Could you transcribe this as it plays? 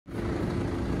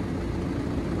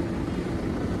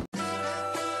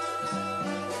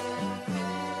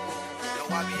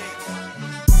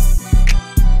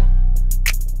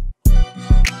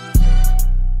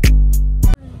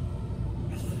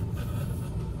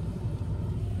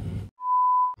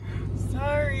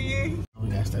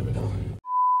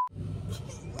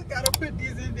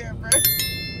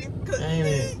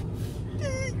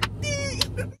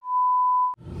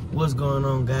going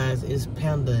on, guys? It's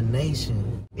Panda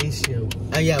Nation. It's your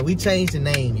yeah, we changed the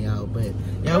name, y'all, but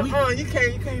y'all you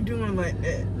can't do it like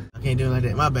that. I can't do it like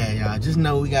that. My bad, y'all. Just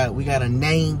know we got a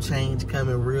name change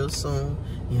coming real soon.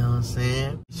 You know what I'm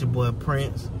saying? It's your boy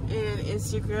Prince. And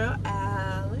it's your girl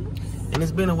Alex. And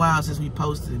it's been a while since we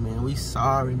posted, man. We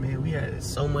sorry, man. We had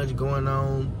so much going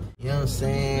on. You know what I'm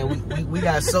saying? We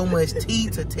got so much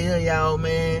tea to tell y'all,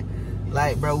 man.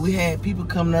 Like, bro, we had people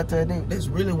coming up to her that's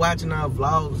really watching our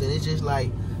vlogs, and it's just like,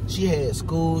 she had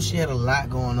school, she had a lot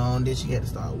going on, then she had to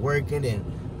start working,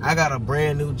 and I got a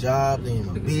brand new job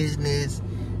and a business,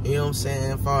 you know what I'm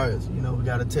saying? As far as, you know, we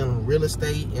got to tell them real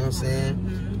estate, you know what I'm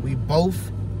saying? We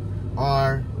both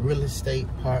are real estate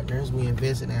partners. We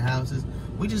invested in houses.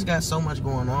 We just got so much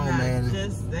going on, man. Not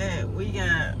just that, we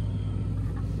got,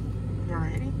 you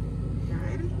ready?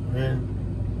 Yeah.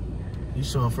 You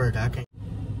showing first, I can't.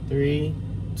 3,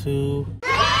 2.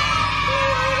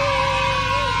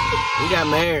 We got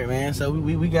married, man. So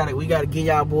we gotta give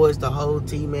y'all boys the whole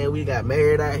tea, man. We got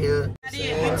married out here. I did.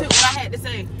 You took what I had to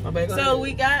say. So ahead.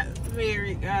 We got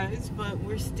married, guys, but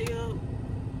we're still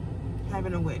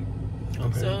having a wedding.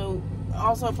 Okay. So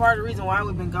also part of the reason why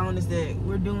we've been gone is that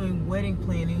we're doing wedding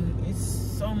planning. It's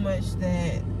so much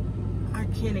that I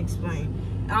can't explain.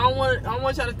 I don't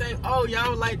want y'all to think, oh,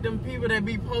 y'all like them people that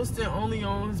be posting only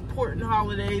on important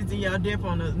holidays and y'all dip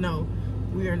on us. No,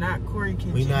 we are not Corey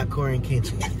Kitchen. We not Corey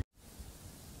Kitchen.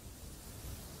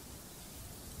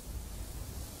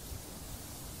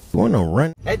 You want to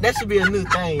run? That should be a new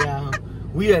thing, y'all.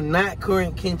 We are not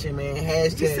Corey Kitchen, man.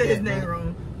 Hashtag you said his name man.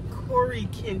 wrong. Corey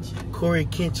Kitchen. Corey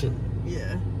Kitchen.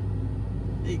 Yeah.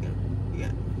 There you go.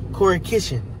 Yeah. Corey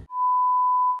Kitchen.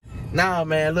 Nah,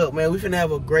 man, look, man, we finna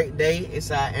have a great day.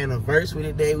 It's our anniversary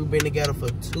today. We've been together for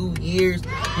 2 years.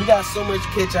 We got so much to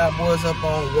catch our boys up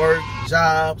on: work,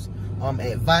 jobs,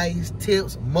 advice,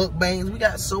 tips, mukbangs. We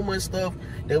got so much stuff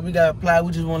that we gotta apply.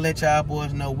 We just wanna let y'all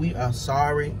boys know we are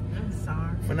sorry. I'm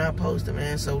sorry for not posting,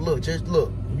 man. So look, just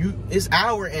look. It's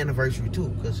our anniversary too,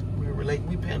 because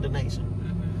we Panda Nation.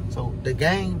 So the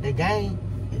gang,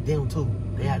 and them too.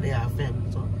 They are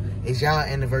family. So it's y'all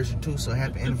anniversary too, so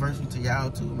happy anniversary to y'all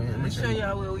too, man. Let me show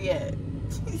y'all where we at.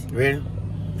 Ready?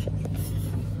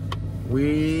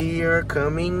 We are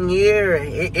coming here.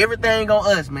 Everything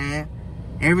on us, man.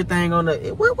 Everything on the.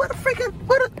 What the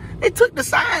freaking? They took the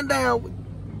sign down.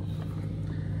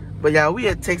 But y'all, we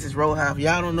at Texas Roadhouse.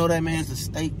 Y'all don't know that, man. It's a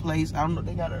steak place. I don't know.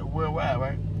 They got it worldwide,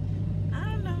 right? I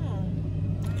don't know.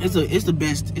 It's the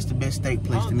best steak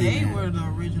place to me. They were the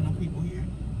original people here.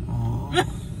 Oh.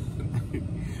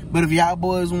 But if y'all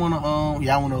boys wanna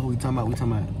y'all wanna know who we talking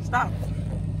about? Stop.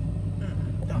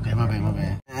 Okay, my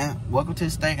bad. Welcome to the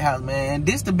steakhouse, man.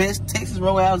 This the best. Texas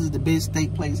Roadhouse is the best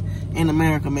steak place in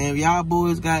America, man. If y'all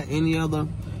boys got any other,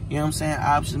 you know what I'm saying,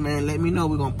 options, man, let me know.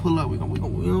 We're gonna pull up. We're gonna, you know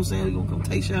what I'm saying? We're gonna come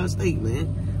taste y'all steak,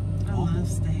 man. I love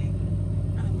steak.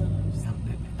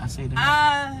 I say that.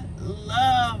 I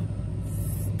love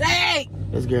steak.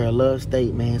 This girl loves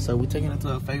steak, man. So we're taking her to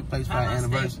her favorite place for our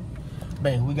anniversary. Steak.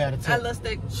 Bang, we gotta tell. I love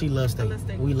steak. She loves steak.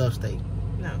 We love steak.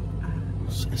 No.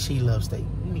 She loves steak.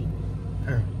 Me.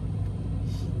 Her.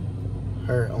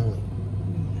 Her only.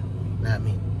 Not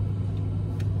me.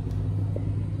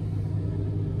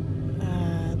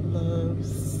 I love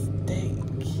steak.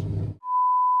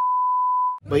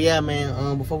 But yeah,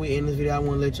 man, before we end this video, I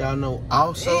want to let y'all know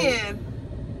also. And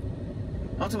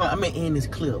I'm talking about, I'm gonna end this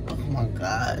clip. Oh my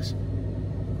gosh.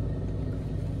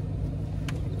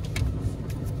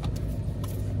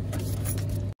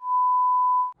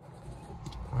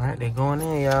 Alright, they're going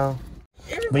in, y'all.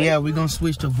 But yeah, we're gonna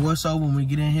switch to voiceover when we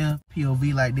get in here.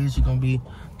 POV like this, you're gonna be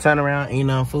turn around,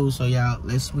 eating on food. So y'all,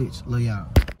 let's switch. Love y'all.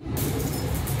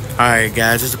 Alright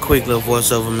guys, just a quick little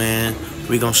voiceover, man.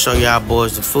 We're gonna show y'all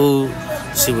boys the food,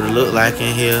 see what it look like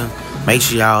in here. Make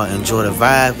sure y'all enjoy the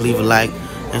vibe, leave a like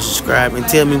and subscribe, and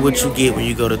tell me what you get when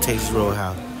you go to Texas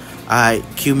Roadhouse. Alright,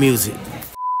 cue music.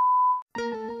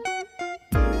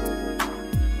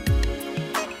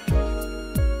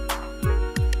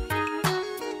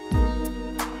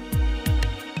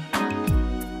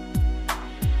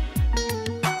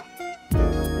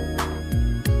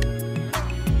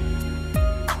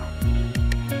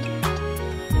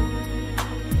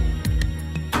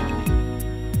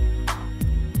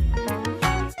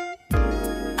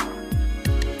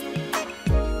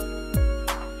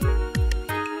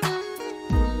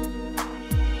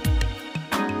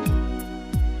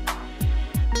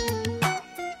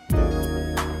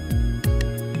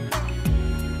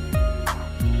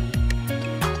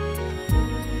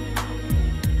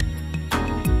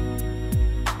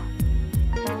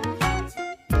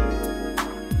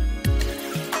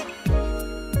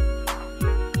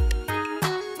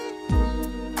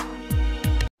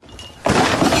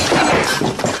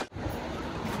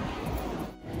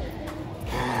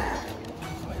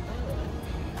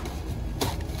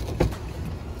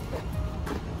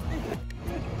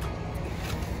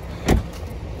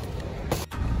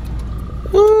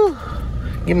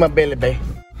 Give my belly, babe.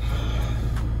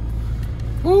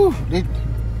 Woo,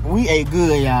 we ate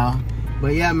good, y'all.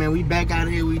 But yeah, man, we back out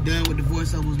of here. We done with the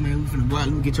voiceovers, man. We finna go out.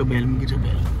 Let me get your belly. Let me get your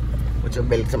belly. What's your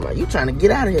belly talking about? You trying to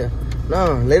get out of here?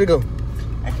 No, let it go.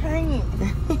 I can't.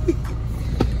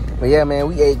 But yeah, man,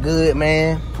 we ate good,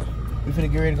 man. We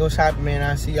finna get ready to go shopping, man.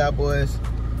 I'll see y'all boys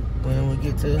when we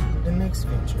get to the next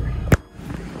venture.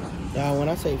 Y'all, when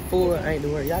I say full, I ain't the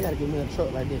word. Y'all gotta give me a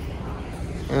truck like this. You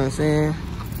know what I'm saying?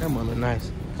 That one look nice.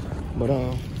 But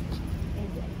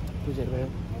appreciate it,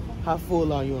 man. How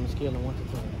full are you on the scale of 1 to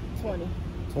 10? 20.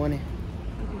 20?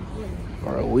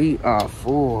 Bro, we are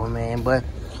full, man. But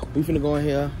we finna go in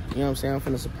here. You know what I'm saying? I'm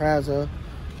finna surprise her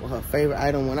with her favorite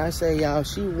item. When I say, y'all,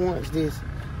 she wants this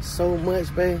so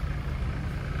much, babe.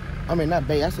 I mean, not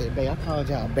babe. I said babe. I called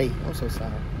y'all babe. I'm so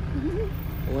sorry.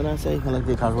 When I say, I like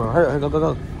this car, bro. Hurry,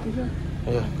 go.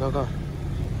 Yeah, go.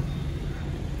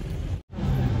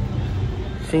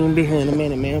 She ain't be here in a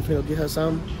minute, man. I'm finna get her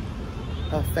something.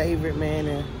 Her favorite, man.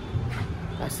 And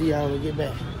I see y'all when we get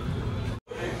back.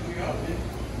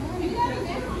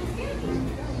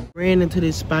 Ran into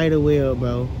this spider web,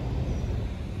 bro.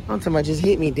 I'm talking about just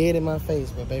hit me dead in my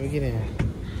face, but baby, get in.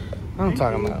 I'm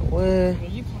talking about what?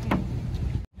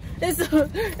 It's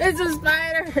a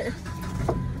spider.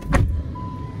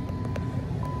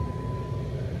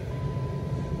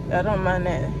 I don't mind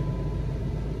that.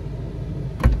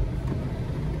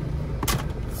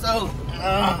 So,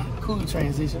 cool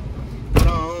transition.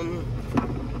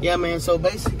 But, yeah, man, so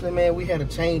basically, man, we had a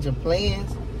change of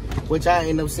plans, which I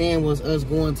ended up seeing was us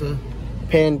going to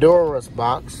Pandora's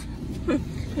box.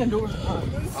 Pandora's box.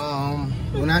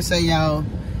 When I say y'all,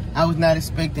 I was not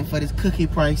expecting for this cookie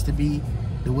price to be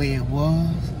the way it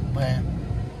was, but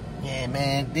yeah,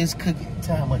 man, this cookie,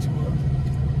 tell how much it was.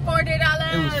 $40.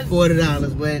 It was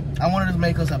 $40, but I wanted to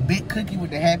make us a big cookie with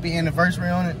the happy anniversary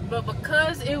on it. But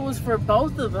because it was for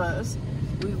both of us,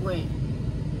 we went.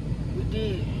 We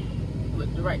did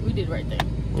the right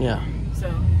thing. Yeah.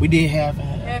 So we did half and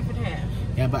half. Half and half.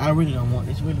 Yeah, but I really don't want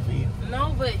this. It's really for you.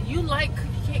 No, but you like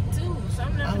cookie cake too, so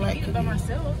I'm not gonna eat it by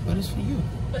myself. But it's for you.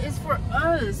 But it's for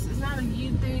us. It's not a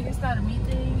you thing. It's not a me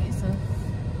thing. It's a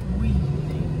we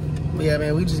thing. But yeah,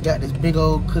 man, we just got this big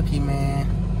old cookie,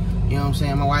 man. You know what I'm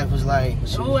saying? My wife was like,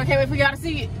 oh, I can't wait for y'all to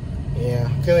see it. Yeah,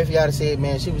 can't wait for y'all to see it,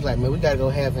 man. She was like, man, we gotta go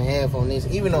half and half on this.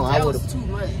 Even though I would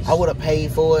have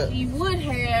paid for it. You would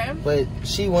have. But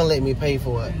she won't let me pay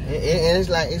for it. And it's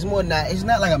like, it's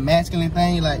not like a masculine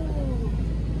thing, like.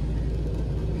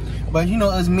 But you know,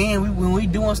 as men, when we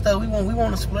doing stuff, we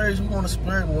want to splurge. We want to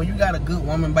splurge. But when you got a good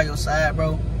woman by your side,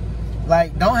 bro,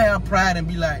 like, don't have pride and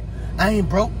be like, I ain't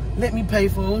broke. Let me pay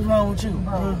for it. What's wrong with you?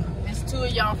 Bro, it's two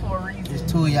of y'all for a reason. It's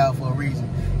two of y'all for a reason.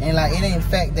 And like, it ain't the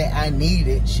fact that I need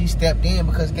it. She stepped in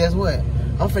because guess what?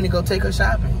 I'm finna go take her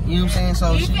shopping. You know what I'm saying?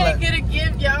 So you can't get a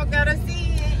gift. Y'all gotta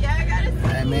see it. Y'all gotta see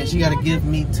it. Hey, man, she gotta give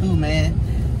me too, man.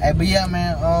 Hey, but yeah,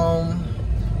 man,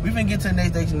 we finna get to the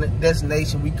next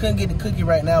destination. We couldn't get the cookie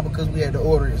right now because we had to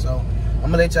order it. So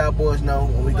I'm gonna let y'all boys know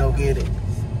when we go get it.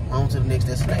 On to the next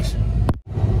destination.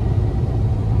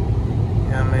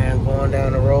 Yeah, man, going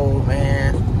down the road,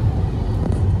 man.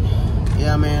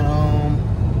 Yeah, man,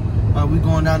 we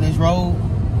going down this road.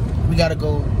 We gotta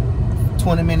go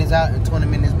 20 minutes out and 20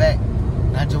 minutes back.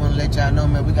 And I just wanna let y'all know,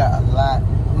 man, we got a lot.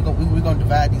 We're gonna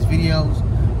divide these videos,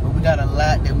 but we got a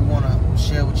lot that we wanna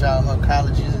share with y'all. Her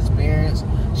college's experience.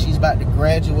 She's about to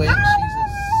graduate. She's a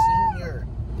senior.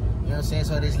 You know what I'm saying?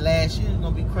 So this last year is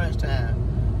gonna be crunch time.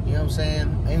 You know what I'm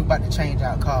saying? Ain't about to change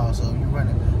our cars, so you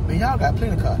running. But y'all got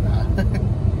plenty of cars now.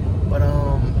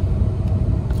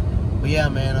 But yeah,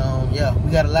 man, yeah, we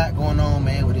got a lot going on,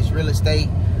 man, with this real estate.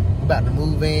 We about to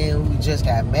move in. We just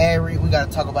got married. We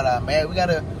gotta talk about our marriage. We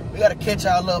gotta catch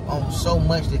y'all up on so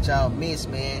much that y'all miss,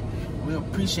 man. We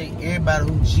appreciate everybody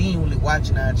who genuinely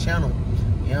watching our channel.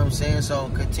 You know what I'm saying? So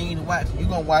continue to watch. You're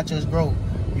gonna watch us grow.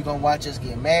 You're gonna watch us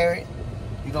get married.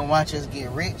 You're gonna watch us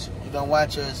get rich. You're gonna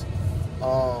watch us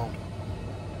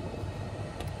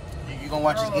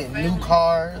get new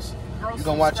cars. You're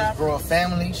gonna watch us grow a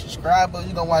family, subscribers.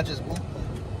 You're gonna watch us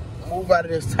move out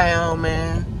of this town,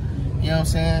 man. You know what I'm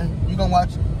saying? You're gonna watch.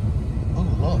 Oh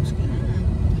Lord, excuse me.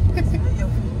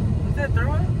 Is that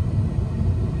throwing?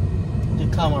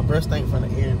 Just call my breath stink from the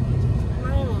air.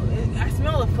 No, I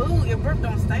smell the food. Your breath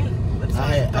don't stink. I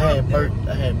had burp.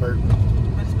 But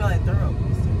it smell like throw.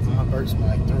 My burp smell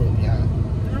like throw up, y'all.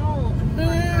 No.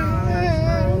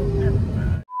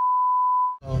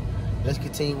 So let's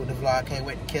continue with the vlog. I can't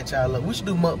wait to catch y'all up. We should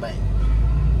do mukbang.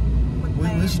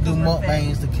 We should do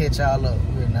mukbangs to catch y'all up.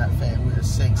 We're not fat. We're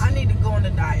sexy. I need to go on the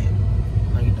diet.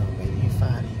 No, you don't, baby. You're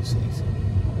fine and you're sexy.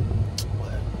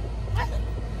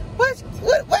 What?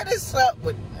 What is up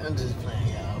with? I'm just playing,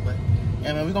 y'all. But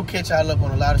yeah, man, we gonna catch y'all up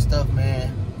on a lot of stuff,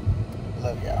 man.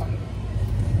 Love y'all.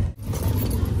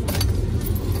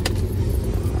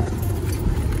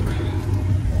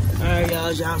 All right, y'all.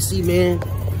 As y'all see, man,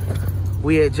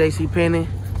 we at JCPenney.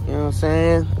 You know what I'm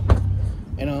saying?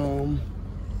 And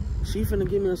she finna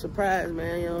give me a surprise,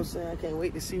 man. You know what I'm saying? I can't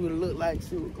wait to see what it look like,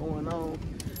 see what's going on.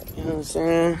 You know what I'm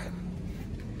saying?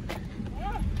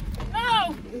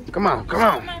 No! Come on, come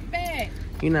on. My bag.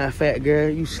 You not fat, girl.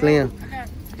 You slim.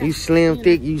 You slim,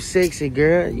 thick, you sexy,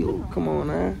 girl. You come on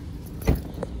now.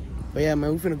 But yeah,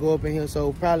 man, we finna go up in here,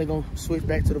 so probably gonna switch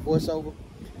back to the voiceover.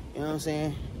 You know what I'm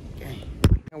saying? Okay.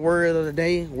 Word of the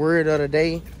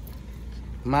day.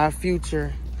 My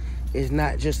future is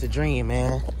not just a dream,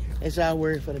 man. It's our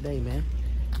word for the day, man.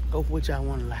 Go for what y'all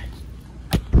want in life.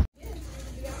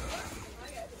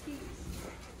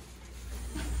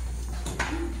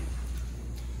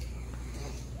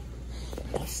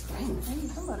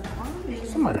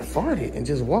 Somebody farted and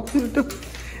just walked through the door.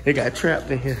 They got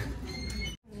trapped in here.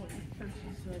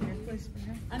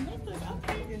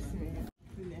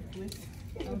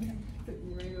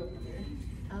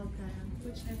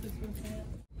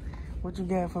 What you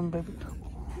got from baby?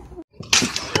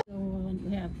 So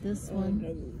we have this one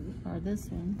or this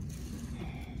one.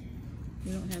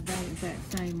 We don't have that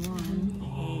exact same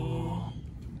one.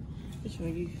 Which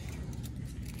one you?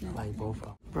 I like both of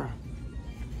them. Bruh.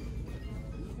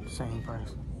 Same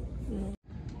price. Yeah.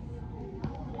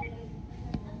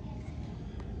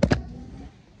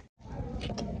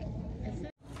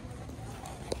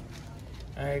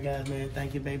 All right, guys, man.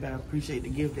 Thank you, baby. I appreciate the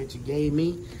gift that you gave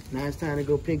me. Now it's time to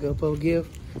go pick up her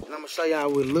gift. And I'm going to show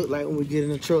y'all what it look like when we get in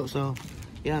the truck. So,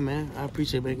 yeah, man. I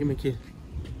appreciate it, baby. Give me a kiss.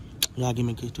 Y'all give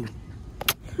me a kiss, too.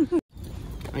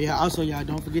 Yeah, also, y'all,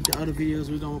 don't forget the other videos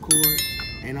we're going to record.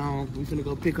 And we finna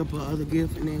go pick up her other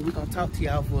gift. And then we're going to talk to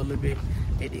y'all for a little bit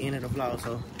at the end of the vlog.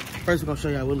 So, first we're going to show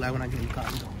y'all what it like when I get in the car.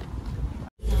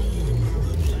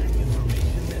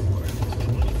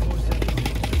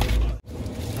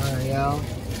 Y'all,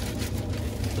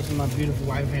 this is my beautiful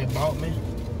wife had bought me. You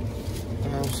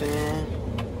know what I'm saying?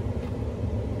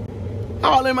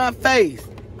 All in my face.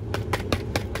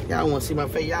 Y'all want to see my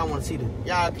face? Y'all want to see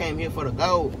y'all came here for the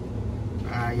gold.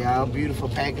 All right, y'all, beautiful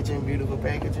packaging, beautiful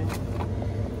packaging.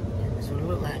 That's what it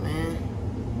look like, man.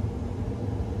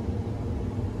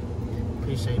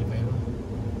 Appreciate it, baby.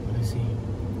 Let's see.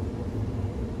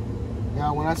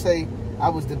 Y'all, when I say I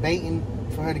was debating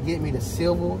for her to get me the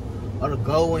silver or the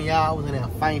gold one, y'all, I was in there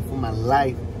fighting for my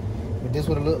life. But this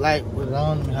what it looked like with it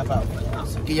on. Let me hop out.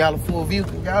 So give y'all a full view.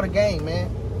 Give y'all the game, man.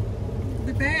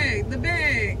 The bag. You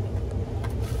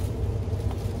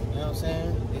know what I'm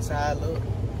saying? This how I look.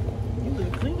 You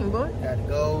look clean, boy. Got the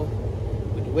gold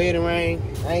with the wedding ring.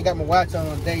 I ain't got my watch on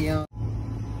today, young.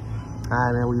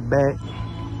 Alright, man, we back.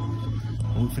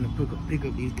 We finna pick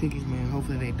up these cookies, man.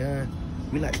 Hopefully they done.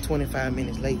 We like 25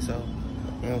 minutes late, so.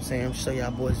 You know what I'm saying? I'm show y'all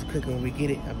boys the cooking when we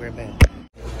get it. I'll be right back.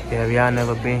 Yeah, if y'all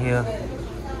never been here,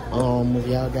 if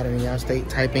y'all got it in y'all state,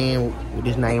 type in with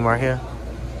this name right here.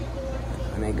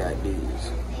 And they got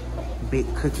these big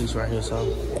cookies right here, so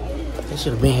they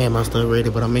should have been had my stuff ready,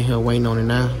 but I'm in here waiting on it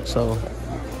now. So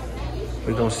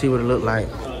we're gonna see what it look like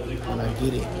when I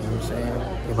get it. You know what I'm saying?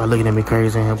 Everybody looking at me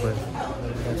crazy in here,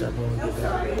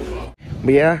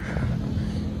 but yeah,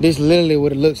 this is literally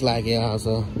what it looks like, y'all.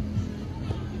 So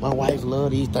my wife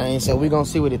love these things, so we're gonna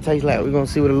see what it tastes like. We're gonna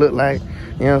see what it look like.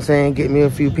 You know what I'm saying? Get me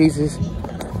a few pieces.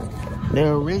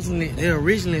 They're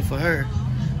originally for her.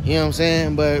 You know what I'm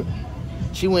saying? But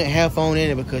she went half on in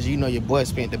it because you know your boy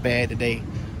spent the bag today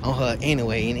on her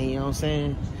anyway. And you know what I'm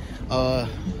saying?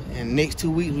 In the next 2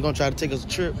 weeks we're gonna try to take us a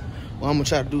trip. Well, I'm gonna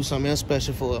try to do something else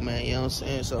special for her, man. You know what I'm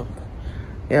saying? So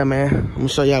yeah, man. I'm gonna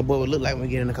show y'all what it look like when we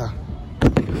get in the car.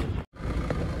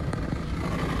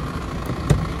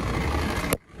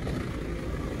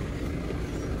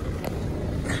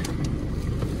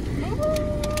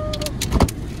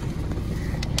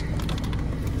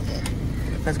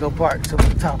 Let's go park to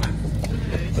the top.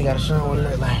 We gotta show them what it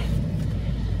look like.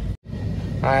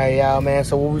 Alright, y'all, man.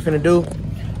 So what we finna do?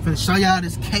 Finna show y'all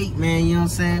this cake, man. You know what I'm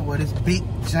saying? Well, this big,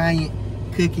 giant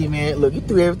cookie, man. Look, you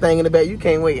threw everything in the bag. You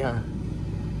can't wait, huh?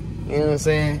 You know what I'm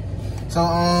saying? So,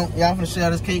 y'all finna show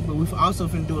y'all this cake, but we also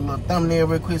finna do a little thumbnail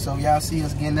real quick so y'all see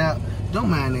us getting out. Don't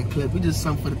mind that clip. We just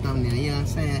something for the thumbnail. You know what I'm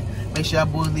saying? Make sure y'all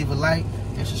boys leave a like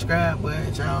and subscribe, but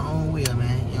it's y'all own will,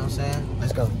 man. You know what I'm saying?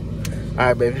 Let's go.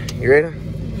 Alright, baby. You ready?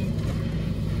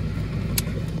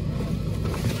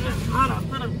 Hold on.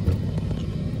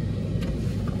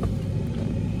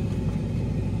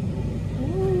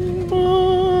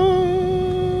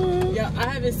 Yo, I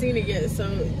haven't seen it yet, so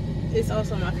it's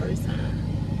also my first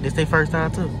time. This their first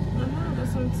time too? I know,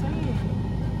 that's what I'm saying.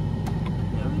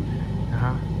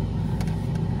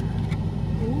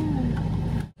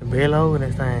 Ooh. Real over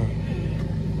this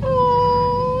thing.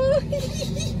 Oh.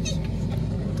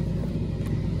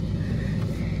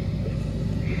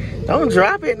 Don't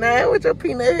drop it now with your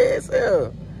peanut head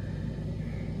self.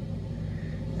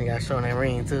 I got showing that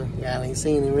ring too. Y'all ain't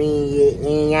seen the ring yet.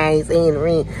 Man, y'all ain't seen the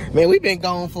ring. Man, we been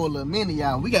gone for a little minute,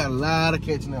 y'all. We got a lot of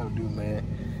catching up to do, man.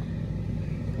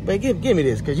 But give me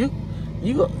this, cause you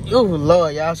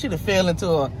Lord, y'all. She done fell into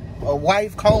a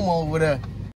wife coma over there.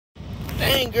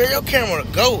 Dang, girl, your camera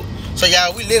go. So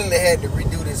y'all, we literally had to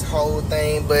redo this whole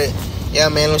thing, but yeah,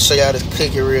 man, let me show y'all this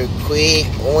cookie real quick.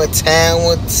 One time.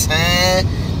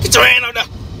 Get your hand on there.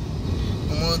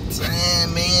 One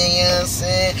time, man, you know what I'm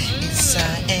saying? It's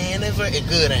our anniversary.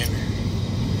 Good, ain't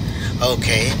it?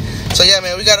 Okay. So yeah,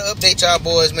 man, we gotta update y'all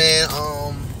boys, man.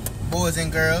 Boys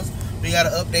and girls. We gotta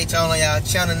update y'all on y'all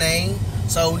channel name.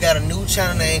 So we got a new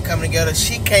channel name coming together.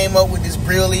 She came up with this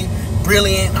brilliant,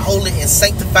 holy, and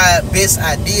sanctified best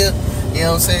idea. You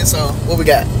know what I'm saying? So what we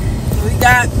got? We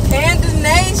got Panda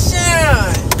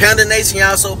Nation. Panda Nation,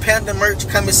 y'all. So Panda merch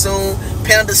coming soon.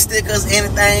 Panda stickers,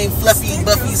 anything, fluffy,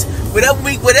 buffies, whatever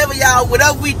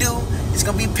we do, it's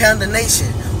gonna be Panda Nation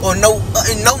or no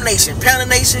nation. Panda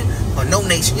Nation or no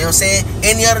nation. You know what I'm saying?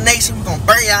 Any other nation, we're gonna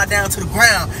burn y'all down to the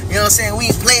ground. You know what I'm saying? We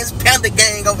ain't playing this Panda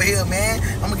gang over here, man.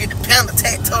 I'm gonna get the Panda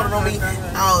tattooed on me,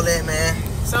 all that, man.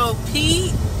 So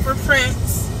P for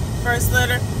Prince, first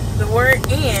letter, the word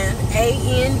and,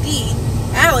 A-N-D,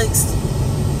 Alex,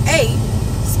 A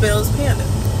spells panda.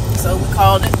 So we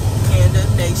called it Panda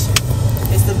Nation.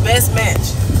 It's the best match.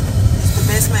 It's the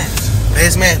best match.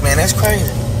 Best match, man. That's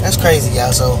crazy. That's crazy,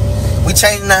 y'all. So we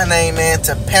changing our name, man,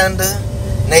 to Panda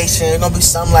Nation. It's gonna be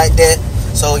something like that.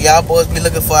 So y'all boys be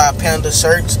looking for our Panda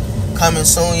shirts coming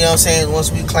soon. You know what I'm saying?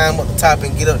 Once we climb up the top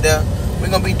and get up there, we're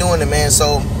gonna be doing it, man.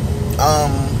 So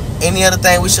any other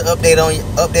thing we should update on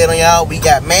y'all? We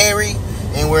got married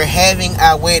and we're having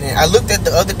our wedding. I looked at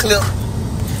the other clip.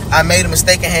 I made a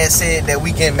mistake and had said that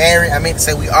we get married. I meant to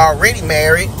say we already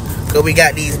married. So we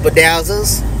got these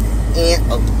bedazzles and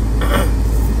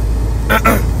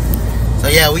so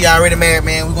yeah, we already married,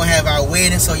 man. We're gonna have our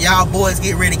wedding. So y'all boys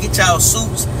get ready, get y'all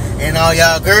suits, and all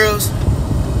y'all girls,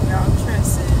 y'all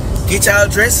dresses. Get y'all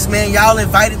dresses, man. Y'all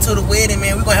invited to the wedding,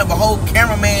 man. We're gonna have a whole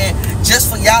cameraman just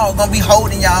for y'all. Gonna be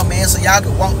holding y'all, man, so y'all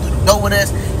can walk through the door with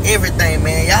us. Everything,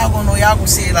 man. Y'all gonna know, y'all gonna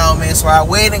see it all, man. So our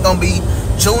wedding gonna be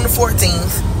June the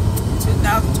 14th.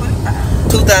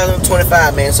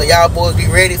 2025, man. So y'all boys be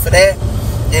ready for that.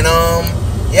 And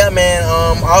yeah, man.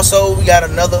 Also we got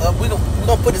another we're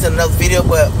gonna put this in another video,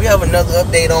 but we have another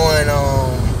update on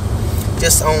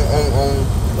just on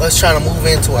us trying to move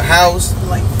into a house.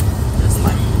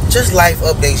 Just life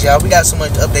updates, y'all. We got so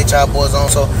much to update y'all boys on.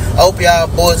 So I hope y'all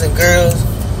boys and girls,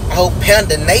 I hope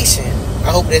Panda Nation,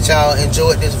 I hope that y'all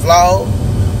enjoyed this vlog.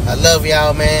 I love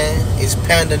y'all, man. It's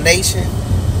Panda Nation.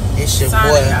 It's your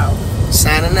boy.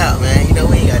 Signing out, man. You know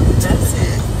we ain't got to do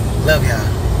that. Love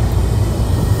y'all.